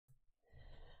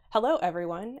Hello,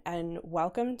 everyone, and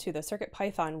welcome to the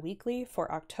CircuitPython Weekly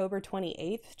for October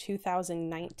 28th,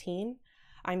 2019.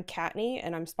 I'm Kattni,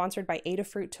 and I'm sponsored by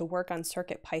Adafruit to work on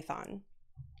CircuitPython.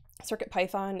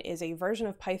 CircuitPython is a version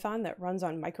of Python that runs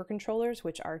on microcontrollers,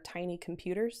 which are tiny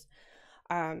computers.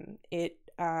 It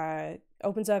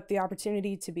opens up the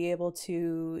opportunity to be able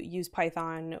to use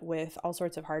Python with all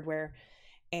sorts of hardware,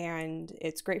 and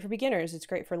it's great for beginners, it's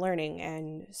great for learning,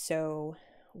 and so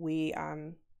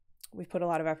we've put a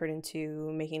lot of effort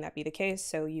into making that be the case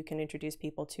so you can introduce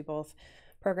people to both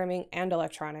programming and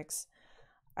electronics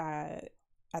at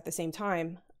the same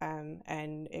time,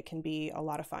 and it can be a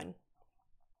lot of fun.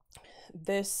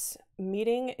 This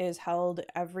meeting is held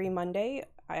every Monday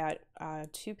at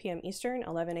 2 p.m. Eastern,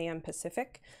 11 a.m.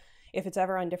 Pacific. If it's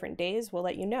ever on different days, we'll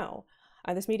let you know.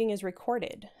 This meeting is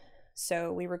recorded.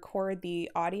 So we record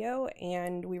the audio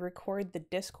and we record the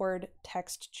Discord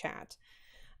text chat.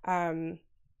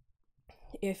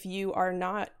 If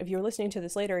you're listening to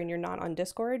this later and you're not on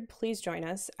Discord, please join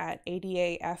us at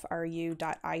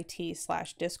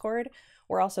adafru.it/Discord.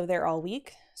 We're also there all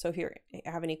week. So if you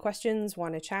have any questions,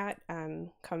 want to chat,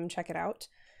 come check it out.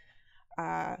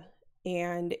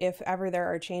 And if ever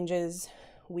there are changes,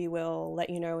 we will let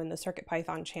you know in the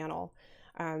CircuitPython channel,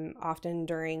 often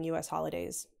during US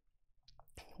holidays.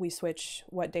 We switch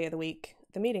what day of the week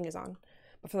the meeting is on,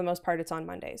 but for the most part, it's on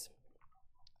Mondays.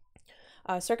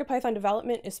 CircuitPython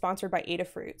development is sponsored by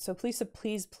Adafruit, so please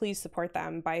support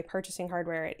them by purchasing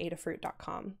hardware at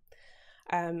adafruit.com.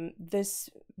 This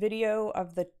video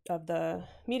of the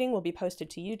meeting will be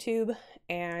posted to YouTube,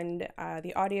 and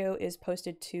the audio is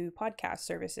posted to podcast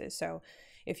services. So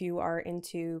if you are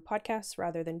into podcasts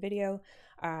rather than video,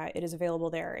 it is available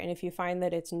there. And if you find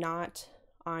that it's not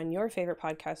on your favorite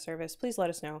podcast service, please let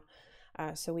us know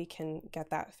so we can get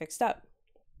that fixed up.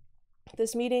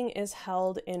 This meeting is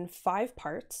held in 5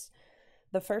 parts.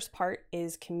 The first part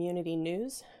is community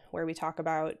news, where we talk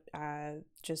about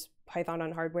just Python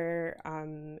on hardware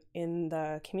in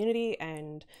the community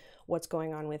and what's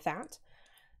going on with that.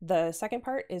 The second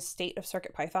part is state of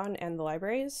CircuitPython and the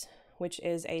libraries, which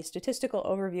is a statistical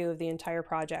overview of the entire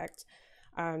project.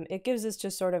 It gives us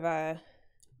just sort of a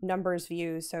numbers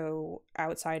view, so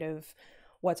outside of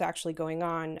what's actually going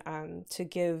on, to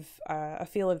give a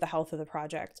feel of the health of the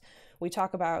project. We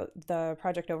talk about the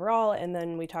project overall, and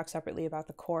then we talk separately about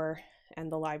the core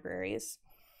and the libraries.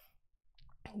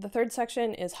 The third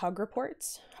section is Hug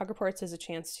Reports. Hug Reports is a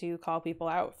chance to call people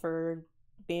out for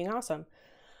being awesome.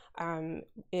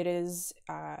 It is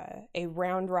a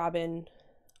round-robin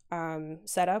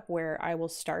setup where I will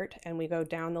start and we go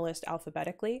down the list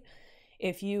alphabetically.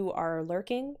 If you are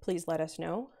lurking, please let us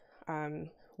know.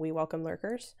 We welcome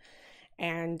lurkers.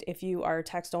 And if you are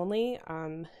text only,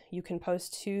 you can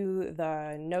post to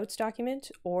the notes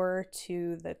document or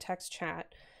to the text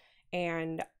chat,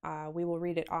 and we will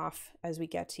read it off as we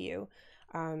get to you.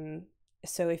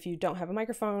 So if you don't have a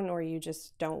microphone or you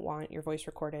just don't want your voice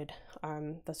recorded,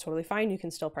 that's totally fine. You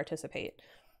can still participate.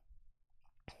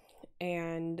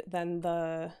 And then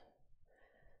the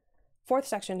fourth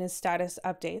section is status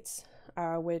updates,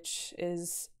 which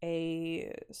is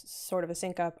a sort of a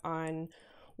sync up on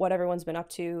what everyone's been up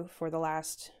to for the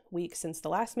last week since the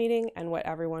last meeting and what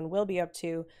everyone will be up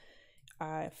to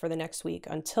for the next week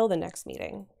until the next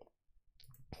meeting.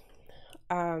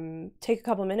 Take a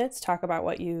couple minutes, talk about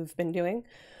what you've been doing.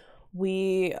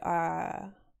 We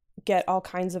get all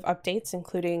kinds of updates,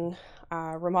 including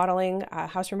remodeling,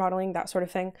 house remodeling, that sort of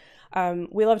thing.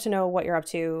 We love to know what you're up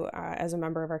to as a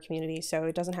member of our community, so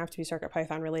it doesn't have to be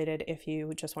CircuitPython related if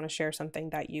you just want to share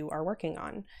something that you are working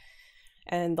on.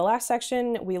 And the last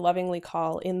section we lovingly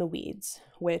call In the Weeds,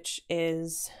 which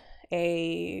is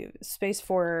a space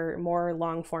for more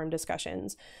long-form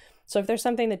discussions. So if there's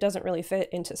something that doesn't really fit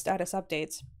into status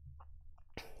updates,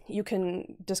 you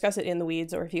can discuss it in the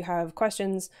weeds, or if you have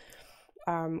questions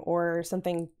or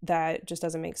something that just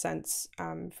doesn't make sense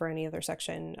for any other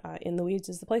section, In the Weeds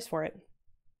is the place for it.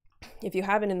 If you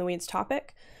have an In the Weeds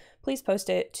topic, please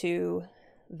post it to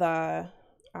the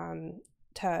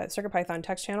CircuitPython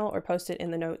text channel or post it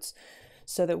in the notes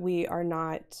so that we are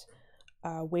not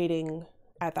waiting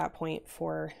at that point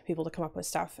for people to come up with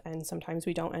stuff. And sometimes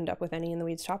we don't end up with any In the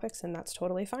Weeds topics, and that's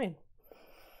totally fine.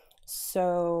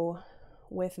 So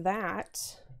with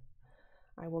that,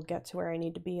 I will get to where I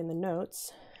need to be in the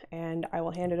notes, and I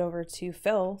will hand it over to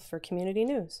Phil for community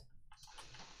news.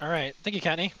 All right. Thank you,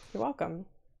 Kattni. You're welcome.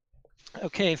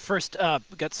 Okay, first up,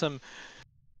 we got some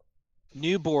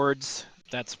new boards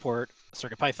that support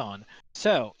CircuitPython.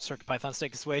 So, CircuitPython's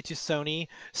taking its way to Sony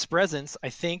Spresence. I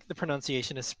think the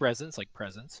pronunciation is Spresence, like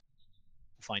presence.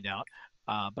 We'll find out.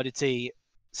 But it's a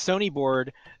Sony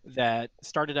board that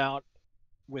started out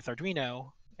with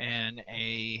Arduino and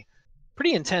a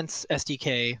pretty intense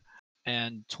SDK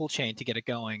and toolchain to get it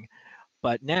going.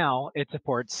 But now it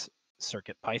supports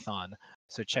CircuitPython.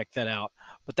 So check that out.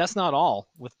 But that's not all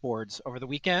with boards. Over the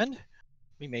weekend,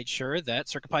 we made sure that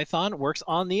CircuitPython works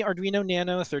on the Arduino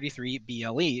Nano 33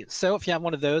 BLE. So if you have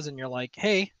one of those and you're like,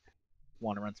 hey,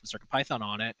 want to run some CircuitPython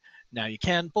on it, now you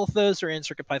can. Both of those are in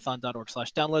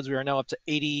circuitpython.org/downloads. We are now up to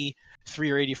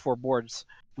 83 or 84 boards.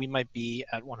 We might be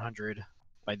at 100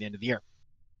 by the end of the year.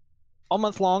 All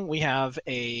month long, we have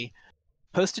a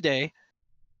post a day.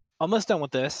 Almost done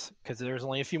with this because there's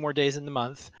only a few more days in the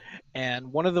month.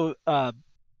 And one of the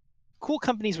cool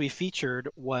companies we featured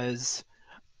was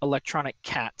Electronic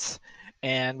Cats.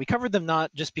 And we covered them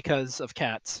not just because of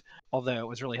cats, although it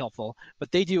was really helpful,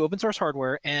 but they do open source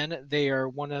hardware, and they are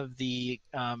one of the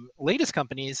latest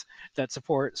companies that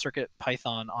support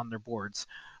CircuitPython on their boards.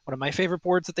 One of my favorite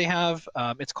boards that they have,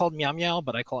 it's called Meow Meow,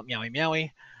 but I call it Meowie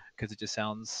Meowie because it just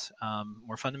sounds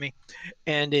more fun to me.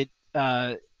 And it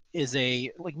is a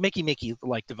like Makey Makey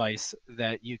like device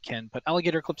that you can put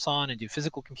alligator clips on and do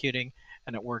physical computing,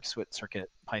 and it works with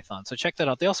CircuitPython. So check that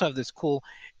out. They also have this cool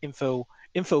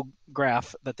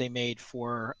infograph that they made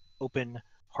for Open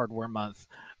Hardware Month.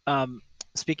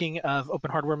 Speaking of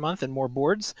Open Hardware Month and more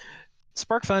boards,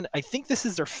 SparkFun, I think this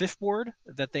is their 5th board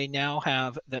that they now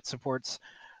have that supports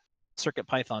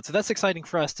CircuitPython. So that's exciting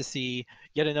for us to see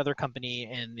yet another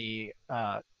company in the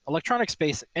electronic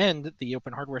space and the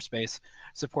open hardware space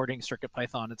supporting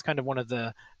CircuitPython. It's kind of one of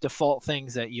the default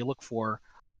things that you look for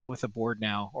with a board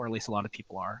now, or at least a lot of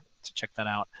people are. So check that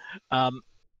out. And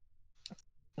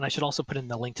I should also put in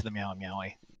the link to the Meowie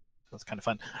Meowie. That's kind of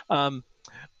fun.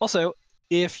 Also,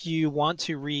 if you want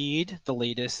to read the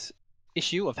latest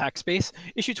issue of Hackspace,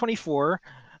 issue 24,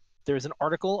 there's an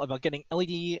article about getting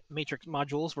LED matrix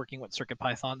modules working with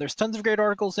CircuitPython. There's tons of great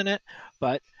articles in it,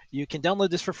 but you can download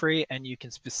this for free, and you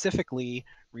can specifically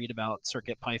read about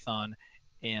CircuitPython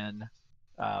in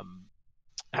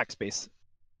Hackspace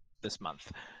this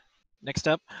month. Next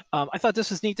up, I thought this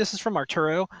was neat. This is from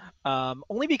Arturo,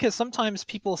 only because sometimes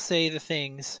people say the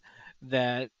things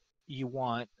that you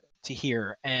want to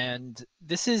hear. And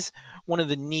this is one of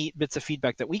the neat bits of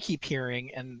feedback that we keep hearing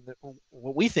and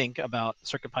what we think about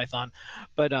CircuitPython.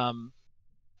 But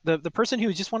the person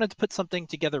who just wanted to put something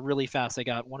together really fast, I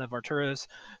got one of Arturo's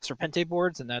Serpente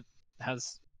boards, and that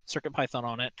has CircuitPython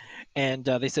on it, and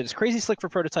they said it's crazy slick for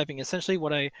prototyping. Essentially,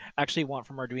 what I actually want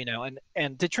from Arduino,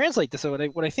 and to translate this,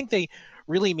 what I think they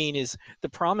really mean is the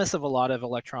promise of a lot of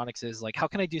electronics is like, how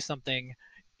can I do something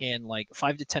in like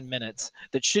 5 to 10 minutes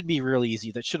that should be really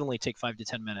easy, that should only take 5 to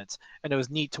 10 minutes. And it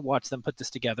was neat to watch them put this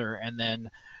together and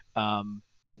then,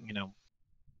 you know,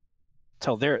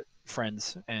 tell their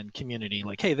friends and community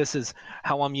like, hey, this is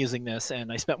how I'm using this,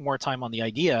 and I spent more time on the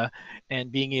idea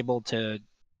and being able to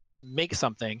make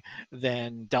something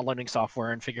than downloading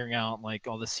software and figuring out like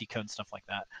all the C code and stuff like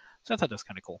that. So I thought that was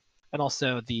kind of cool. And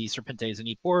also the Serpente is a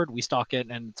neat board. We stock it,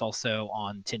 and it's also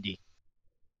on Tindy.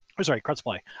 Oh, sorry,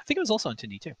 CrowdSupply. I think it was also on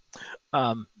Tindy too.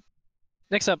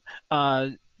 Next up,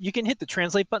 you can hit the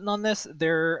translate button on this.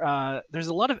 There's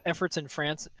a lot of efforts in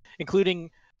France, including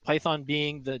Python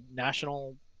being the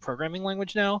national programming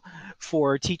language now,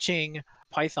 for teaching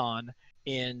Python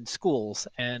in schools,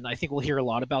 and I think we'll hear a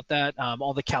lot about that.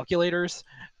 All the calculators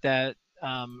that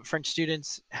French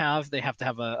students have, they have to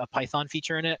have a Python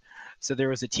feature in it. So there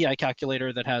was a TI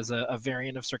calculator that has a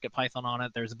variant of CircuitPython on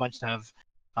it. There's a bunch that have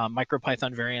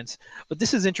MicroPython variants. But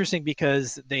this is interesting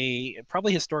because they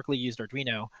probably historically used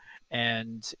Arduino.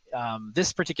 And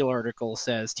this particular article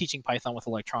says teaching Python with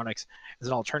electronics is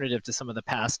an alternative to some of the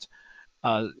past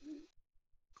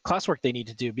classwork they need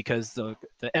to do because the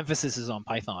emphasis is on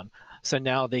Python. So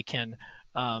now they can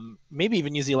maybe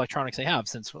even use the electronics they have,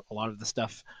 since a lot of the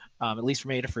stuff, at least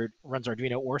from Adafruit, runs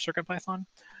Arduino or CircuitPython.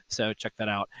 So check that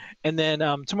out. And then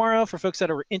tomorrow, for folks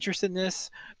that are interested in this,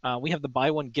 we have the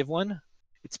buy one, give one.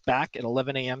 It's back at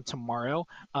 11 a.m. tomorrow.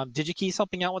 DigiKey is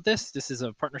helping out with this. This is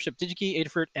a partnership, DigiKey,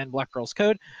 Adafruit, and Black Girls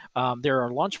Code. They're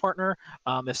our launch partner.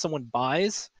 If someone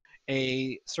buys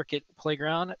a Circuit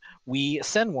Playground, we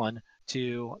send one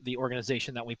to the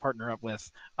organization that we partner up with.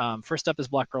 First up is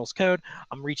Black Girls Code.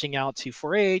 I'm reaching out to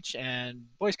 4-H and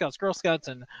Boy Scouts, Girl Scouts,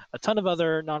 and a ton of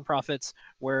other nonprofits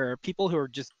where people who are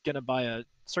just going to buy a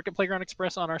Circuit Playground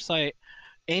Express on our site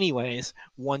anyways,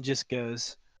 one just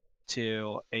goes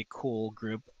to a cool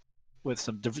group with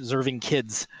some deserving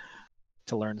kids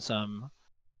to learn some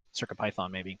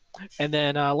CircuitPython maybe. And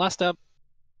then last up,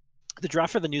 The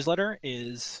draft for the newsletter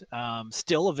is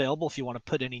still available if you want to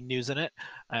put any news in it.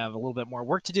 I have a little bit more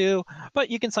work to do,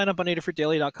 but you can sign up on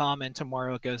adafruitdaily.com, and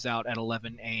tomorrow it goes out at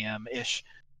 11 a.m.-ish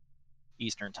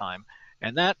Eastern time.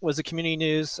 And that was the community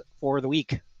news for the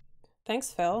week.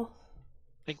 Thanks, Phil.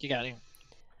 Thank you, Gadi.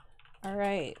 All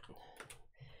right.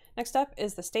 Next up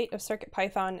is the state of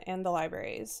CircuitPython and the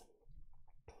libraries.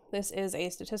 This is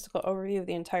a statistical overview of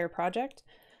the entire project.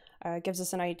 It gives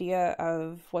us an idea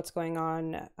of what's going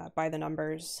on by the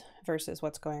numbers versus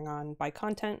what's going on by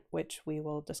content, which we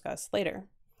will discuss later.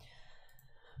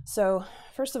 So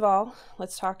first of all,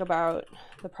 let's talk about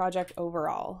the project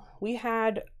overall. We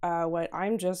had what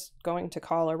I'm just going to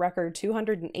call a record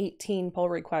 218 pull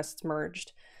requests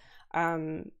merged.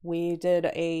 We did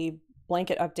a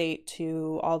blanket update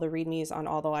to all the readmes on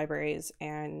all the libraries,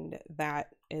 and that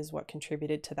is what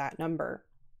contributed to that number.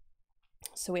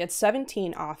 So we had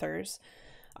 17 authors,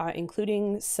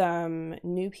 including some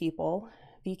new people: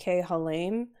 VK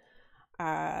Halem,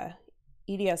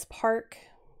 EDS Park,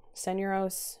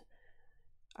 Senuros,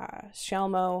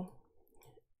 Shelmo,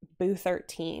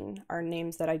 Boo13 are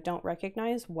names that I don't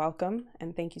recognize. Welcome,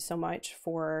 and thank you so much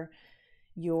for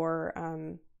your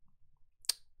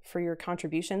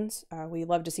contributions. We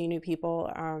love to see new people.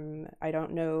 I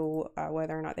don't know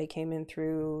whether or not they came in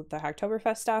through the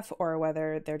Hacktoberfest stuff or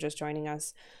whether they're just joining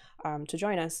us to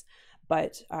join us,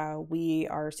 but we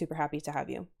are super happy to have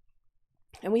you.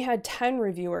 And we had 10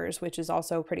 reviewers, which is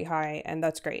also pretty high, and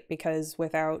that's great because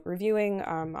without reviewing,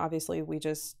 obviously we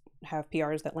just have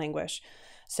PRs that languish.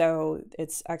 So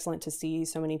it's excellent to see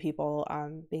so many people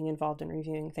being involved in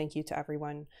reviewing. Thank you to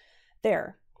everyone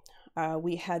there.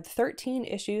 We had 13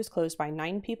 issues closed by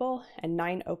 9 people and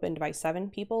 9 opened by 7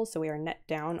 people, so we are net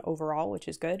down overall, which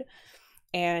is good.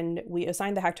 And we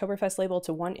assigned the Hacktoberfest label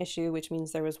to 1 issue, which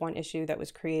means there was 1 issue that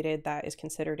was created that is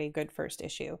considered a good first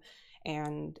issue,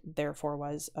 and therefore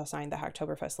was assigned the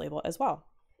Hacktoberfest label as well.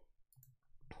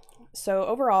 So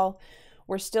overall,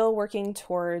 we're still working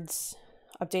towards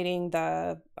updating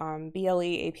the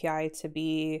BLE API to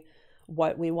be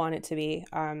what we want it to be.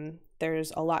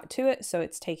 There's a lot to it, so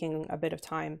it's taking a bit of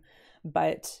time,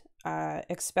 but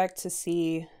expect to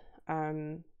see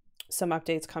some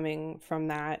updates coming from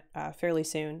that fairly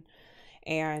soon,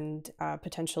 and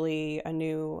potentially a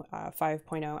new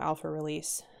 5.0 alpha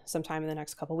release sometime in the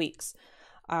next couple weeks.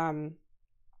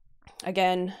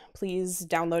 Again, please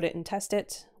download it and test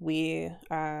it.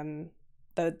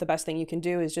 The best thing you can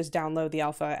do is just download the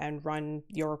alpha and run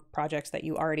your projects that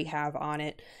you already have on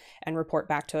it and report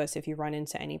back to us if you run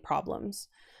into any problems.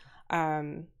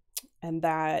 And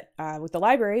that with the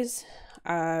libraries,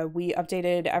 we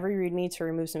updated every README to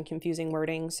remove some confusing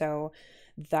wording, so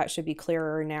that should be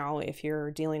clearer now if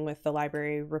you're dealing with the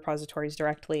library repositories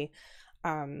directly.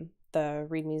 The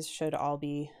READMEs should all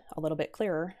be a little bit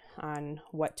clearer on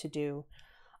what to do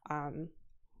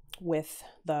with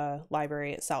the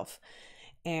library itself.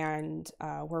 And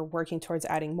we're working towards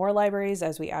adding more libraries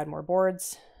as we add more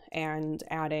boards and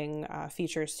adding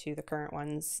features to the current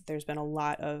ones. There's been a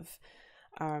lot of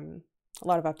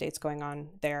updates going on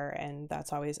there, and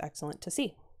that's always excellent to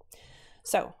see.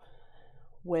 So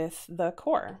with the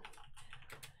core,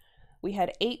 we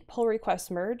had 8 pull requests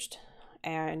merged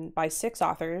and by 6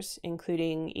 authors,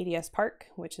 including EDS Park,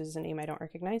 which is a name I don't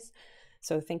recognize.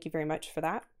 So thank you very much for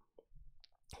that.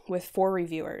 With 4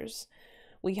 reviewers.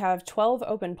 We have 12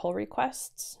 open pull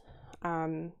requests.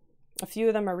 A few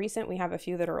of them are recent. We have a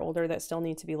few that are older that still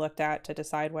need to be looked at to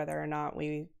decide whether or not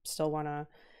we still want to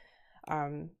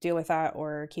deal with that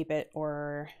or keep it,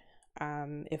 or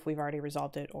if we've already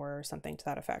resolved it or something to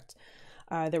that effect.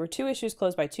 There were 2 issues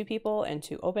closed by 2 people and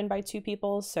 2 opened by 2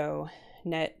 people, so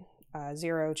net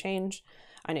 0 change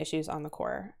on issues on the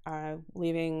core,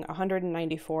 leaving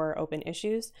 194 open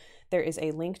issues. There is a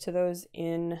link to those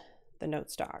in the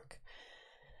notes doc.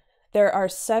 There are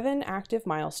 7 active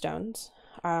milestones.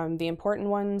 The important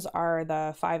ones are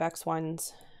the 5X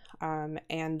ones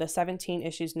and the 17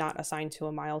 issues not assigned to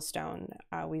a milestone.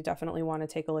 We definitely want to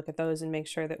take a look at those and make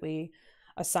sure that we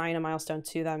assign a milestone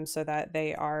to them so that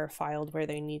they are filed where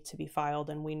they need to be filed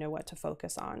and we know what to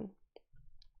focus on.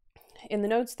 In the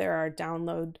notes, there are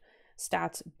download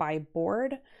stats by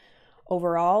board.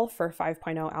 Overall, for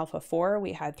 5.0 Alpha 4,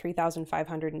 we had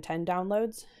 3,510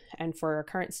 downloads, and for our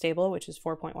current stable, which is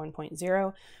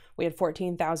 4.1.0, we had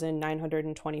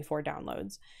 14,924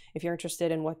 downloads. If you're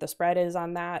interested in what the spread is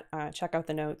on that, check out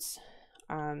the notes.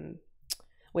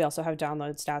 We also have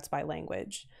download stats by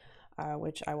language,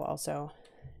 which I will also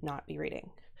not be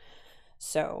reading.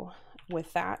 So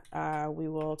with that, we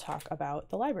will talk about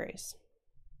the libraries.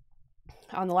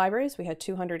 On the libraries, we had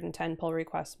 210 pull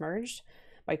requests merged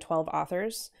by 12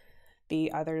 authors.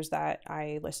 The others that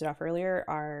I listed off earlier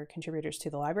are contributors to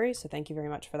the library, so thank you very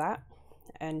much for that.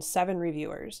 And 7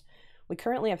 reviewers. We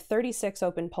currently have 36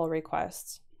 open pull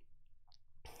requests,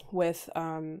 with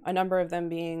a number of them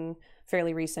being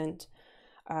fairly recent,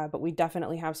 but we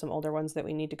definitely have some older ones that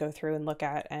we need to go through and look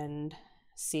at and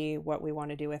see what we want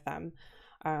to do with them.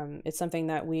 It's something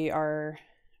that we are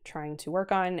trying to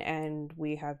work on, and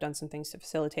we have done some things to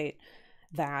facilitate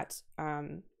that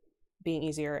being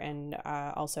easier and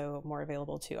also more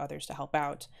available to others to help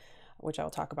out, which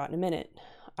I'll talk about in a minute.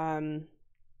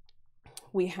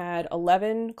 We had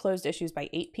 11 closed issues by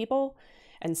 8 people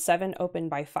and 7 open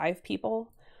by 5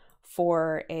 people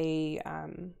for a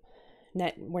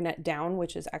we're net down,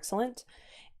 which is excellent.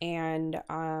 And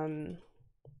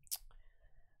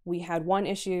we had 1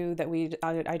 issue that we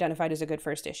identified as a good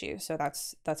first issue, so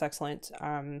that's excellent.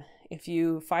 If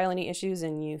you file any issues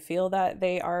and you feel that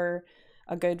they are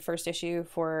a good first issue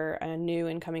for a new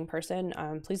incoming person,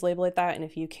 please label it that, and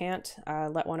if you can't,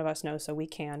 let one of us know so we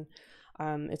can.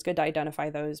 It's good to identify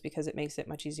those because it makes it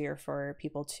much easier for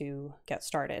people to get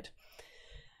started.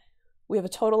 We have a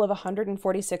total of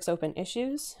 146 open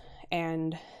issues,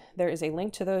 and there is a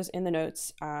link to those in the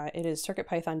notes. It is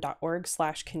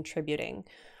circuitpython.org/contributing,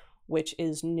 which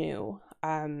is new.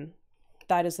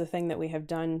 That is the thing that we have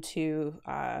done to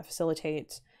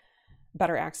facilitate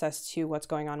better access to what's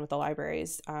going on with the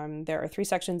libraries. There are 3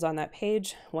 sections on that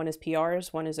page. One is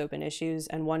PRs, one is open issues,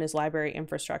 and one is library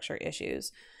infrastructure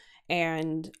issues.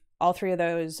 And all 3 of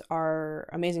those are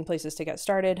amazing places to get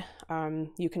started.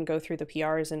 You can go through the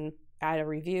PRs and add a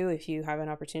review if you have an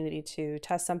opportunity to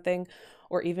test something,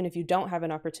 or even if you don't have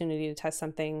an opportunity to test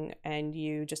something and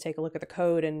you just take a look at the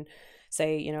code and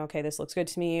say, you know, okay, this looks good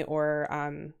to me, or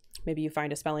maybe you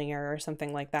find a spelling error or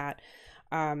something like that.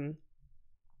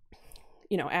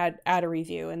 You know, add a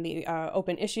review. And the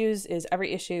open issues is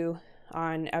every issue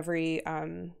on every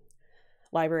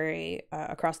library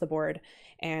across the board,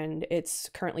 and it's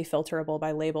currently filterable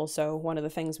by label. So one of the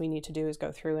things we need to do is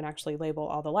go through and actually label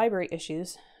all the library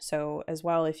issues. So as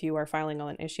well, if you are filing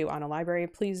an issue on a library,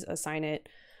 please assign it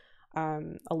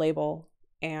a label,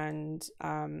 and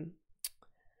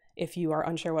if you are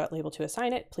unsure what label to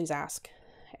assign it, please ask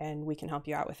and we can help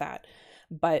you out with that.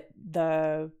 But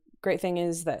the great thing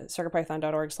is that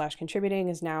circuitpython.org/contributing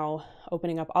is now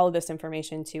opening up all of this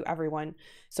information to everyone.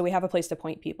 So we have a place to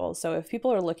point people. So if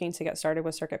people are looking to get started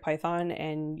with CircuitPython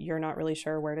and you're not really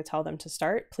sure where to tell them to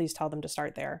start, please tell them to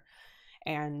start there.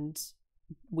 And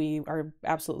we are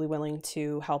absolutely willing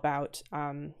to help out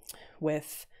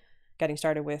with getting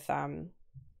started with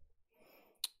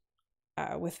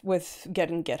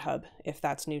getting GitHub if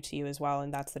that's new to you as well,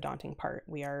 and that's the daunting part.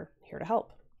 We are here to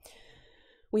help.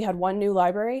 We had 1 new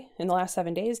library in the last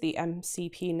 7 days, the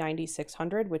MCP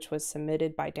 9600, which was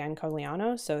submitted by Dan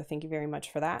Cogliano, so thank you very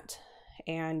much for that,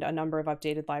 and a number of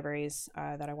updated libraries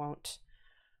that I won't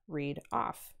read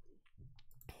off.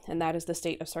 And that is the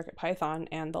state of CircuitPython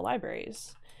and the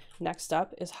libraries. Next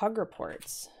up is Hug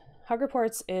Reports. Hug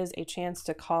Reports is a chance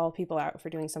to call people out for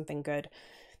doing something good.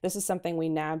 This is something we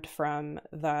nabbed from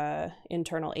the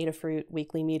internal Adafruit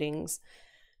weekly meetings,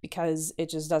 because it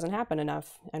just doesn't happen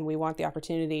enough, and we want the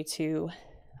opportunity to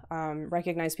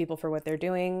recognize people for what they're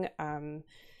doing.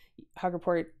 Hug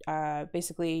Report,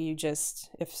 basically you just,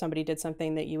 if somebody did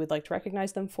something that you would like to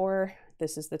recognize them for,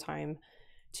 this is the time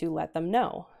to let them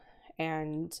know.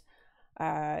 And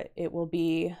it will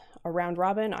be a round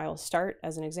robin. I'll start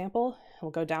as an example.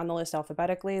 We'll go down the list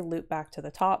alphabetically, loop back to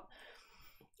the top.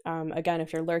 Again,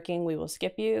 if you're lurking, we will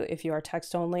skip you. If you are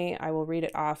text only, I will read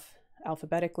it off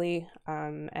alphabetically,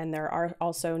 and there are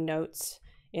also notes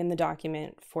in the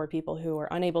document for people who are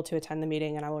unable to attend the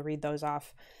meeting, and I will read those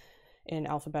off in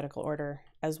alphabetical order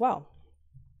as well.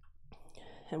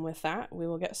 And with that, we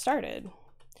will get started.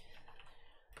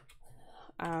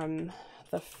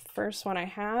 The first one I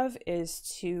have is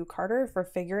to Carter for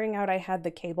figuring out I had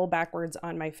the cable backwards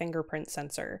on my fingerprint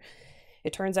sensor.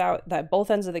 It turns out that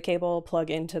both ends of the cable plug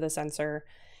into the sensor,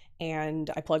 and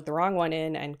I plugged the wrong one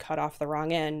in and cut off the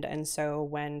wrong end. And so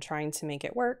when trying to make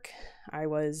it work, I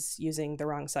was using the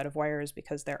wrong set of wires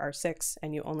because there are 6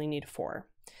 and you only need 4.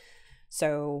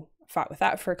 So fought with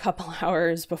that for a couple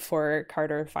hours before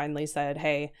Carter finally said,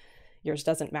 hey, yours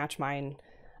doesn't match mine.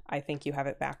 I think you have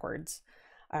it backwards.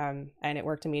 And it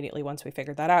worked immediately once we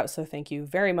figured that out. So thank you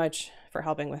very much for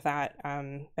helping with that.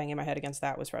 Banging my head against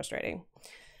that was frustrating.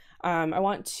 I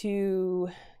want to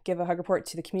give a hug report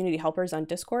to the community helpers on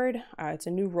Discord. It's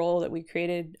a new role that we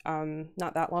created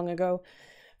not that long ago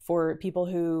for people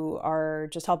who are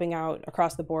just helping out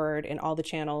across the board in all the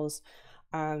channels.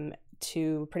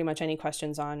 to pretty much any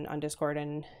questions on Discord,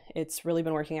 and it's really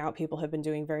been working out. People have been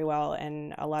doing very well,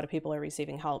 and a lot of people are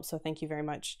receiving help. So thank you very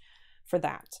much for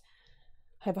that.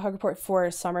 I have a hug report for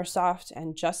Summersoft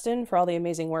and Justin for all the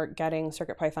amazing work getting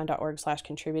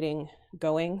circuitpython.org/contributing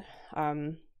going.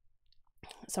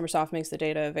 Summersoft makes the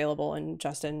data available and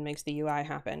Justin makes the UI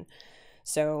happen.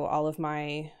 So all of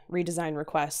my redesign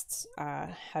requests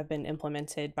have been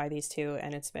implemented by these two,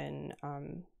 and it's been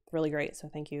really great. So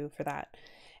thank you for that.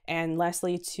 And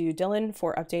lastly, to Dylan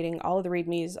for updating all of the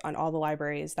READMEs on all the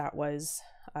libraries. That was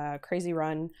a crazy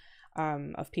run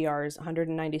of PRs,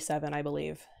 197, I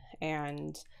believe.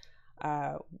 And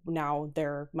now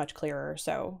they're much clearer.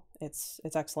 So it's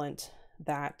excellent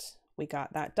that we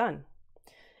got that done.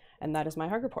 And that is my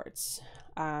hug reports.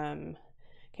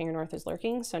 King North is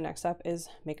lurking, so next up is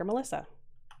Maker Melissa.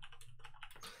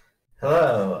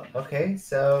 Hello. Okay,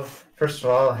 so first of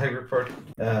all, a hug report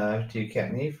to you,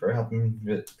 Kattni, for helping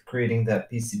with creating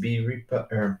that PCB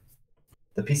repo, or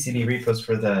the PCB repos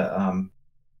for the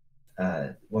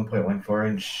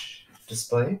 1.14-inch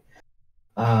display.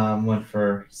 One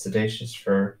for Sedacious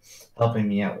for helping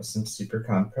me out with some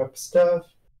SuperCon prep stuff.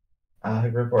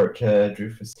 Hug report to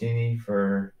Drew Festini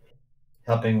for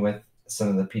helping with some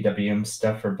of the PWM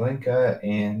stuff for Blinka,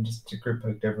 and just a group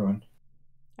hug to everyone.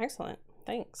 Excellent.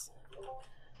 Thanks.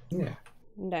 Yeah.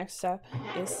 Next up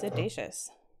is Sedacious.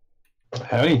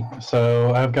 Howdy.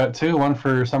 So I've got two. One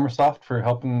for Summersoft for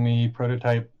helping me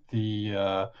prototype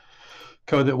the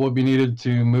code that will be needed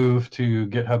to move to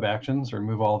GitHub Actions, or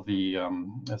move all the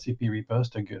SCP repos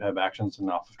to GitHub Actions and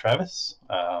off of Travis.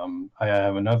 I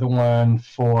have another one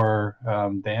for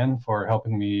Dan for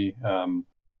helping me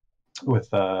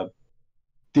with a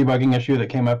debugging issue that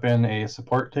came up in a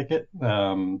support ticket.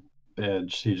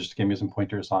 He just gave me some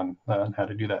pointers on how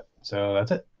to do that. So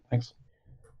that's it. Thanks.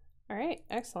 All right,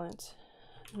 excellent.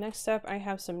 Next up, I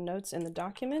have some notes in the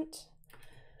document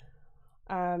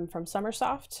from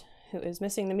Summersoft, who is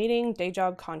missing the meeting, day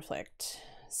job conflict.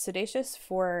 Sedacious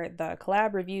for the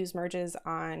collab reviews merges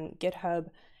on GitHub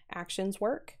Actions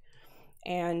work.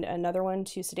 And another one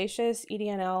to Sedacious,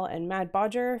 EDNL, and Mad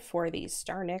Bodger for the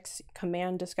StarNix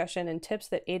command discussion and tips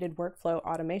that aided workflow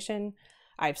automation.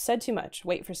 I've said too much.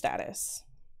 Wait for status.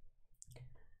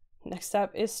 Next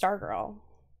up is Stargirl.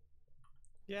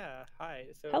 Yeah, hi.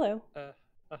 So, hello. A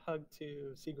hug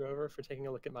to C. Grover for taking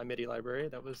a look at my MIDI library.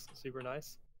 That was super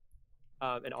nice.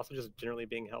 And also just generally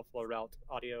being helpful around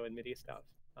audio and MIDI stuff.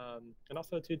 And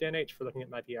also to Dan H for looking at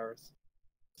my PRs.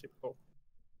 Super cool.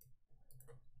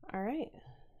 All right,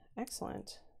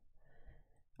 excellent.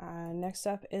 Next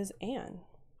up is Anne,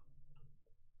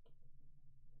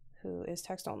 who is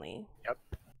text only. Yep.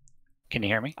 Can you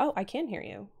hear me? Oh, I can hear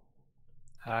you.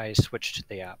 I switched to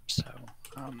the app, so.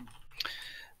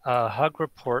 Hug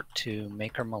report to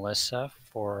Maker Melissa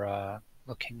for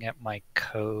looking at my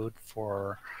code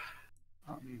for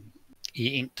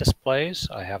e-ink displays.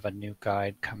 I have a new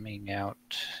guide coming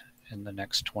out in the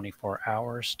next 24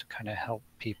 hours to kind of help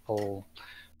people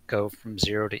go from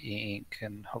 0 to e-ink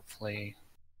in hopefully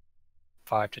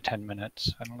 5 to 10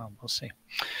 minutes. I don't know, we'll see.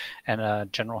 And a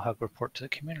general hug report to the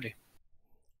community.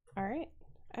 All right,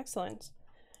 excellent.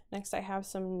 Next, I have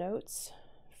some notes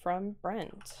from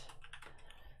Brent,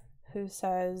 who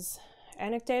says,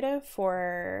 Anecdata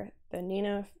for the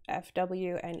Nina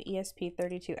FW and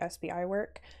ESP32 SBI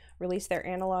work released their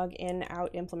analog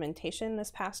in-out implementation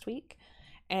this past week,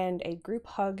 and a group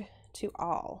hug to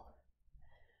all.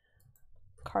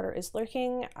 Carter is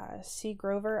lurking. C.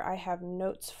 Grover, I have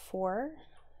notes for,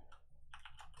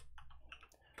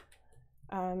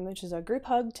 which is a group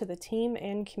hug to the team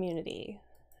and community.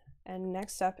 And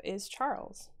next up is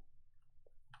Charles.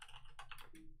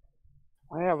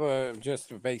 I have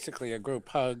just basically a group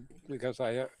hug because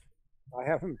I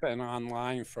haven't been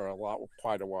online for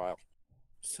quite a while.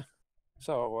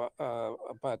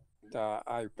 But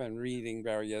I've been reading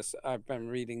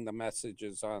the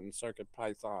messages on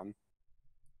CircuitPython,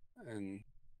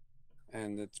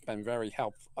 and it's been very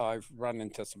helpful. I've run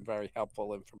into some very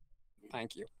helpful information.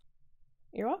 Thank you.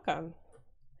 You're welcome.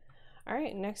 All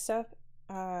right, next up,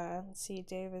 let's see,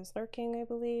 Dave is lurking, I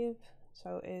believe.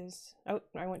 So oh,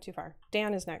 I went too far.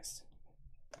 Dan is next.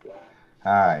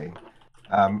 Hi.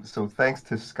 So thanks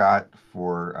to Scott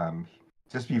for,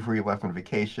 just before he left on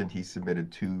vacation, he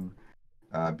submitted 2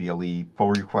 BLE pull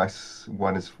requests.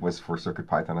 One was for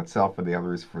CircuitPython itself, and the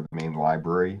other is for the main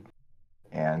library.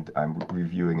 And I'm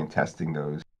reviewing and testing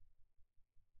those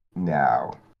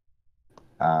now.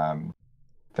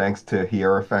 Thanks to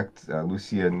Hierophect,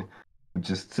 Lucian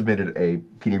just submitted a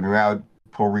PWM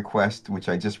pull request, which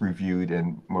I just reviewed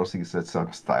and mostly said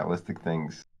some stylistic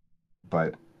things.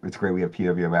 But it's great we have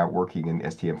PWM out working in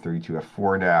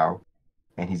STM32F4 now,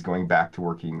 and he's going back to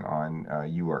working on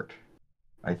UART,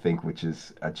 I think, which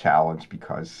is a challenge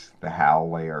because the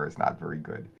HAL layer is not very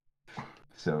good.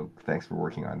 So thanks for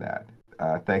working on that.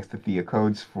 Thanks to Thea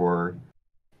Codes for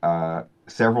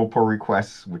several pull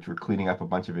requests, which were cleaning up a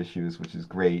bunch of issues, which is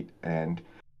great, and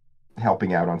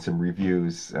helping out on some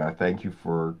reviews. Thank you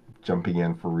for jumping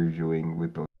in for reviewing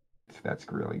with both. That's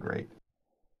really great.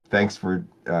 Thanks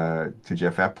to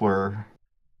Jeff Epler,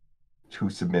 who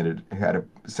had a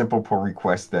simple pull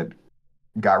request that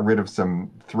got rid of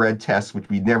some thread tests, which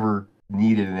we never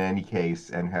needed in any case,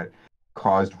 and had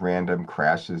caused random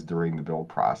crashes during the build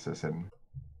process. And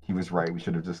he was right. We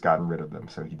should have just gotten rid of them.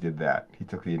 So he did that. He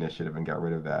took the initiative and got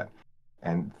rid of that.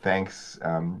 And thanks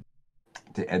to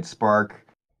Ed Spark.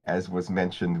 As was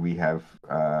mentioned, we have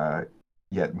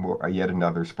yet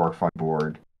another SparkFun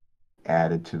board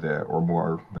added to the, or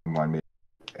more than one, maybe,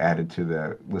 added to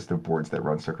the list of boards that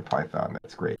run CircuitPython.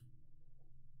 That's great.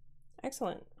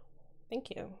 Excellent.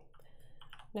 Thank you.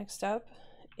 Next up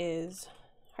is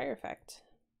Hierophect.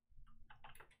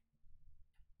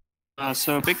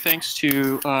 So big thanks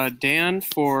to Dan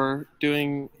for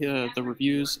doing the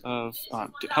reviews of,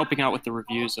 helping out with the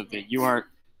reviews of the UART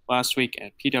last week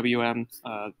and PWM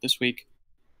this week.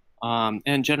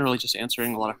 And generally just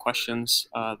answering a lot of questions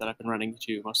that I've been running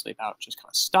into, mostly about just kind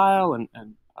of style and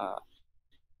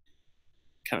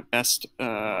kind of best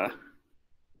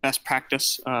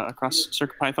practice across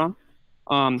CircuitPython.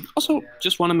 Also,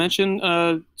 just want to mention,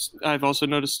 I've also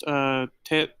noticed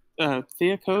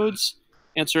Thea Codes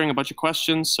answering a bunch of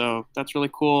questions, so that's really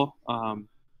cool.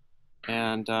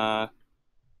 And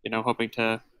hoping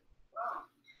to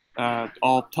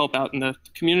all help out in the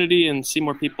community and see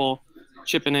more people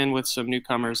chipping in with some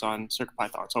newcomers on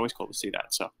CircuitPython. It's always cool to see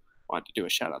that, so I wanted to do a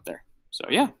shout out there. So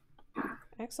yeah.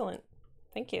 Excellent.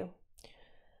 Thank you.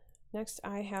 Next,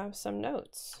 I have some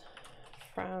notes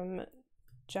from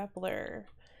Jepler.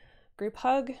 Group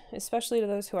hug, especially to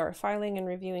those who are filing and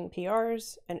reviewing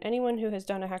PRs, and anyone who has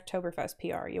done a Hacktoberfest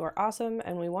PR. You are awesome,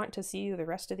 and we want to see you the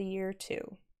rest of the year,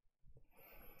 too.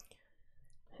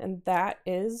 And that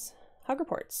is Hug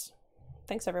Reports.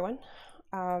 Thanks, everyone.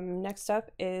 Next up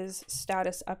is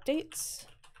Status Updates.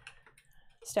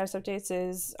 Status Updates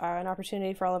is an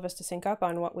opportunity for all of us to sync up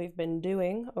on what we've been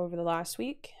doing over the last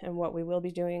week and what we will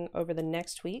be doing over the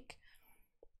next week.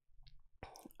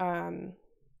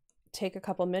 Take a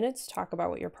couple minutes, talk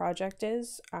about what your project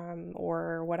is,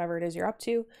 or whatever it is you're up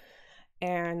to.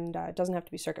 And it doesn't have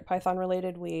to be CircuitPython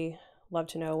related. We love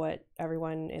to know what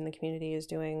everyone in the community is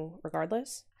doing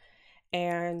regardless.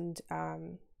 And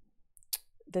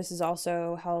this is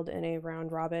also held in a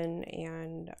round robin,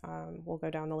 and we'll go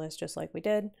down the list just like we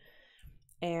did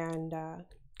and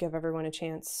give everyone a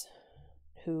chance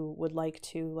who would like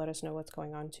to let us know what's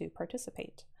going on to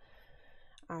participate.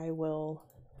 I will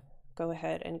go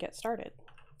ahead and get started.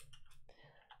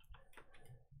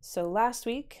 So last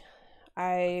week,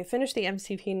 I finished the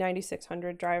MCP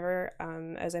 9600 driver.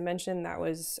 As I mentioned, that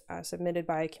was submitted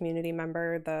by a community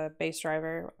member. The base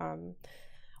driver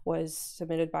was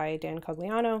submitted by Dan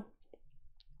Cogliano,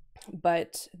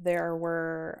 but there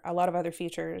were a lot of other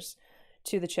features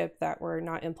to the chip that were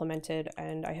not implemented,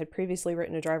 and I had previously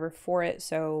written a driver for it,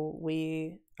 so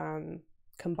we I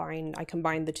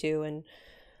combined the two and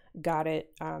got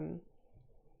it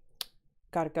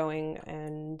going,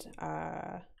 and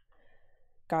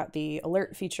got the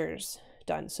alert features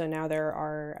done. So now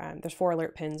there's 4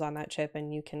 alert pins on that chip,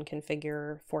 and you can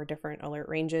configure 4 different alert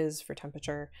ranges for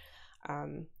temperature.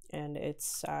 And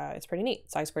it's pretty neat.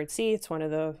 It's I2C. It's one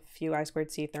of the few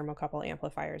I2C thermocouple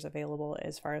amplifiers available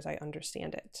as far as I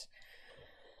understand it.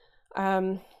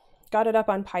 Got it up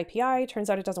on PyPI. Turns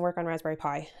out it doesn't work on Raspberry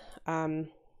Pi,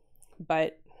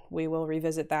 but we will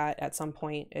revisit that at some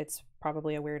point. It's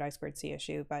probably a weird I2C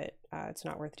issue, but it's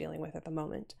not worth dealing with at the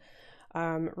moment.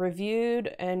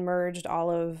 Reviewed and merged all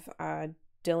of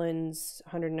Dylan's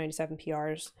 197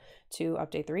 PRs to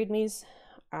update the READMEs.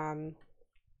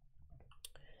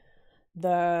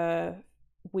 We're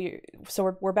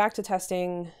back to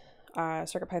testing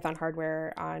CircuitPython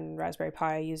hardware on Raspberry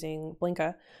Pi using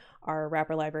Blinka, our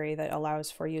wrapper library that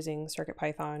allows for using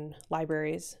CircuitPython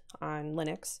libraries on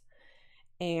Linux.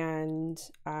 And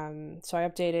so I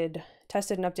tested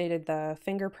and updated the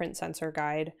fingerprint sensor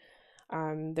guide.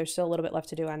 There's still a little bit left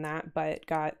to do on that, but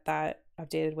got that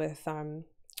updated with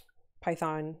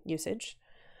Python usage.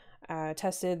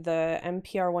 Tested the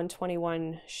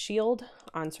MPR121 shield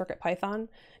on CircuitPython.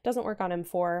 Doesn't work on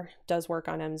M4, does work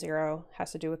on M0,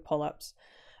 has to do with pull-ups.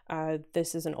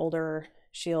 This is an older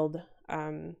shield,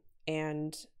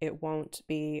 and it won't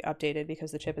be updated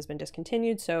because the chip has been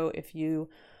discontinued. So if you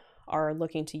are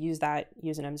looking to use that,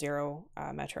 use an M0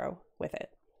 Metro with it.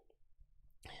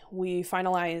 We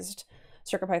finalized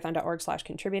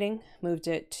circuitpython.org/contributing, moved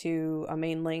it to a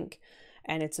main link,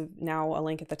 and it's now a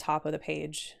link at the top of the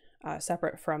page,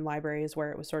 separate from libraries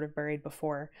where it was sort of buried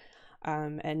before.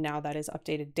 And now that is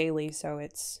updated daily, so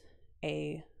it's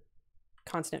a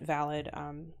constant valid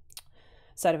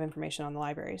set of information on the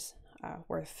libraries,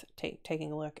 worth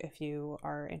taking a look if you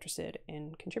are interested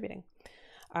in contributing.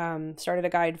 Started a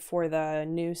guide for the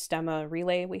new Stemma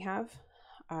relay we have.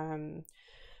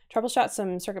 Troubleshot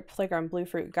some Circuit Playground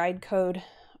Bluefruit guide code.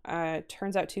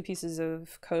 Turns out 2 pieces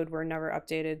of code were never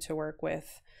updated to work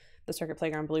with the Circuit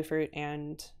Playground Bluefruit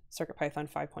and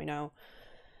CircuitPython 5.0.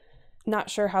 Not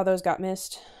sure how those got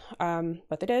missed,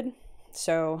 but they did.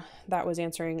 So that was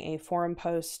answering a forum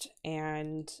post,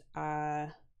 and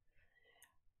at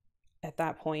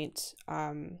that point,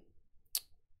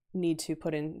 need to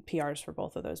put in PRs for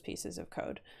both of those pieces of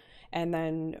code. And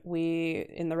then we,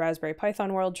 in the Raspberry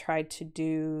Python world, tried to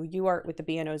do UART with the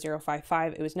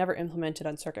BNO055. It was never implemented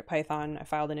on CircuitPython. I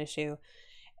filed an issue,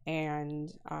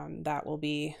 and that will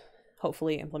be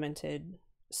hopefully implemented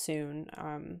soon.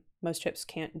 Most chips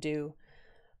can't do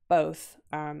both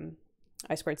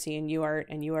I2C and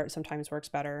UART sometimes works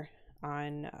better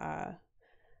on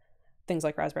things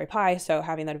like Raspberry Pi, so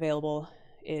having that available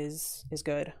is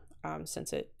good,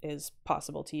 since it is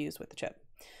possible to use with the chip.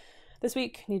 This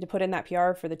week, I need to put in that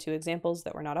PR for the 2 examples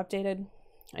that were not updated.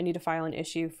 I need to file an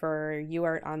issue for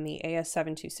UART on the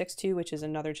AS7262, which is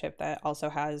another chip that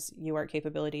also has UART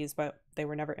capabilities, but they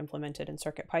were never implemented in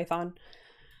CircuitPython.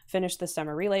 Finish the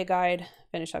Stemma relay guide,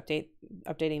 finish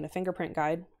updating the fingerprint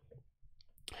guide.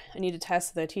 I need to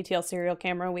test the TTL serial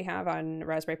camera we have on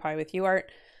Raspberry Pi with UART,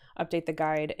 update the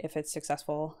guide if it's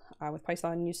successful with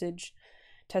Python usage,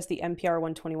 test the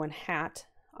MPR121 hat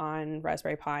on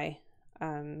Raspberry Pi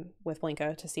with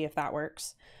Blinka to see if that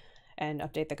works, and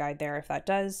update the guide there if that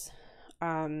does.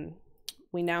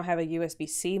 We now have a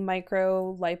USB-C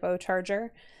micro LiPo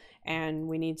charger, and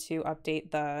we need to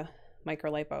update the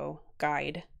micro LiPo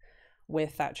guide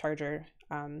with that charger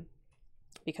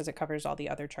because it covers all the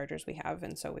other chargers we have,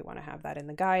 and so we want to have that in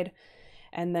the guide.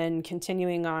 And then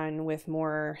continuing on with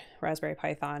more Raspberry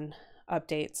Python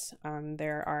updates,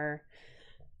 there are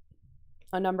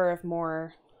a number of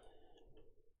more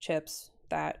chips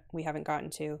that we haven't gotten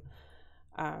to,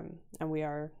 and we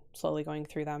are slowly going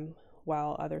through them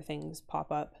while other things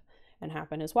pop up and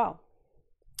happen as well.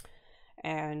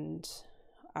 And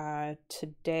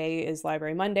today is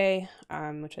Library Monday,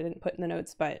 which I didn't put in the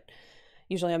notes, but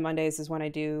usually on Mondays is when I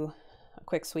do a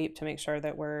quick sweep to make sure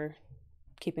that we're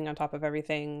keeping on top of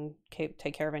everything,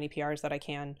 take care of any PRs that I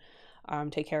can,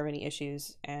 take care of any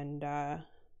issues, and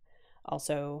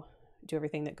also do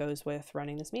everything that goes with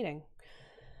running this meeting.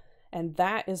 And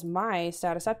that is my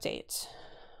status update,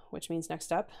 which means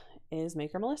next up is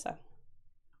Maker Melissa.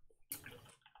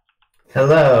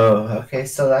 Hello. Okay,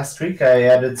 so last week I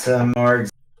added some more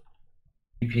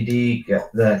EPD,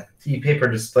 the e-paper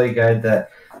display guide that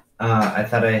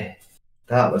I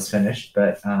thought was finished,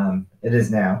 but it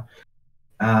is now.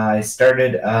 I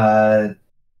started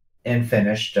and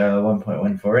finished a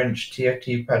 1.14-inch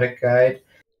TFT product guide.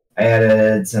 I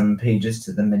added some pages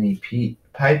to the mini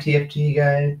Pi TFT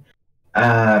guide.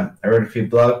 I wrote a few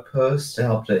blog posts to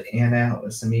help Anna out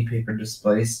with some e-paper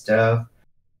display stuff.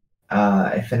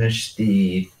 I finished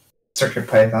the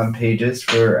CircuitPython pages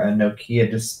for a Nokia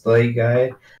display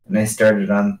guide, and I started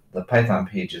on the Python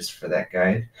pages for that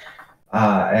guide.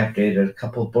 I updated a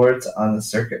couple boards on the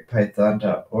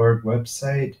CircuitPython.org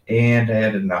website, and I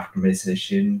added an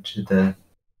optimization to the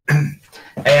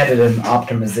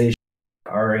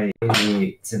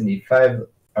RA875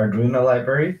 Arduino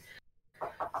library.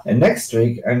 And next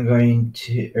week,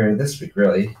 this week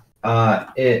really,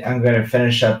 I'm going to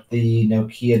finish up the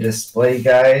Nokia display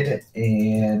guide,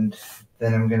 and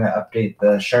then I'm going to update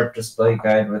the Sharp display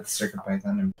guide with CircuitPython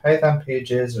and Python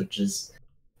pages, which is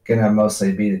going to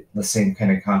mostly be the same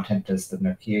kind of content as the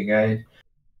Nokia guide.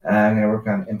 I'm going to work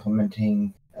on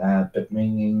implementing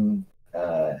bitminging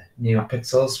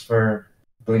NeoPixels for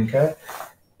Blinka,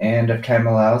 and if time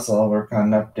allows, I'll work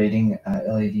on updating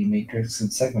LED matrix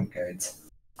and segment guides.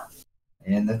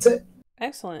 And that's it.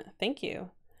 Excellent. Thank you.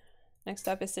 Next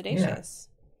up is Sedacious.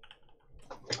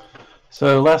 Yeah.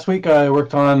 So last week I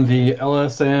worked on the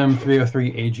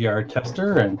LSM303 AGR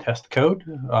tester and test code.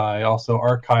 I also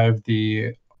archived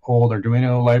the old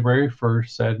Arduino library for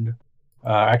said,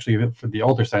 actually for the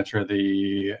older sensor,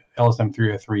 the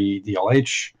LSM303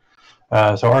 DLH.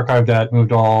 So archived that,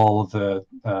 moved all the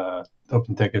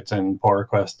open tickets and pull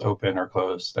requests open or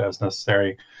closed as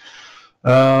necessary.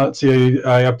 Let's see,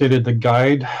 I updated the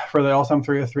guide for the LSM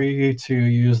 303 to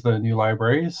use the new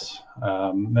libraries.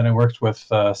 Then I worked with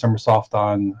Summersoft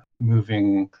on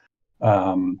moving,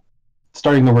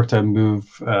 starting the work to move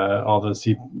all the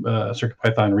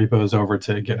CircuitPython repos over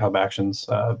to GitHub Actions.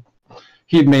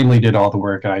 He mainly did all the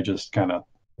work, and I just kind of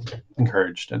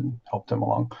encouraged and helped him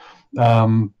along.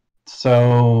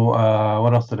 So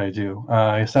what else did I do?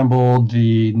 I assembled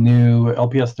the new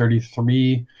LPS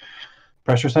 33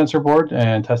 pressure sensor board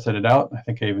and tested it out. I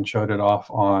think I even showed it off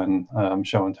on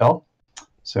Show and Tell.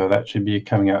 So that should be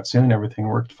coming out soon. Everything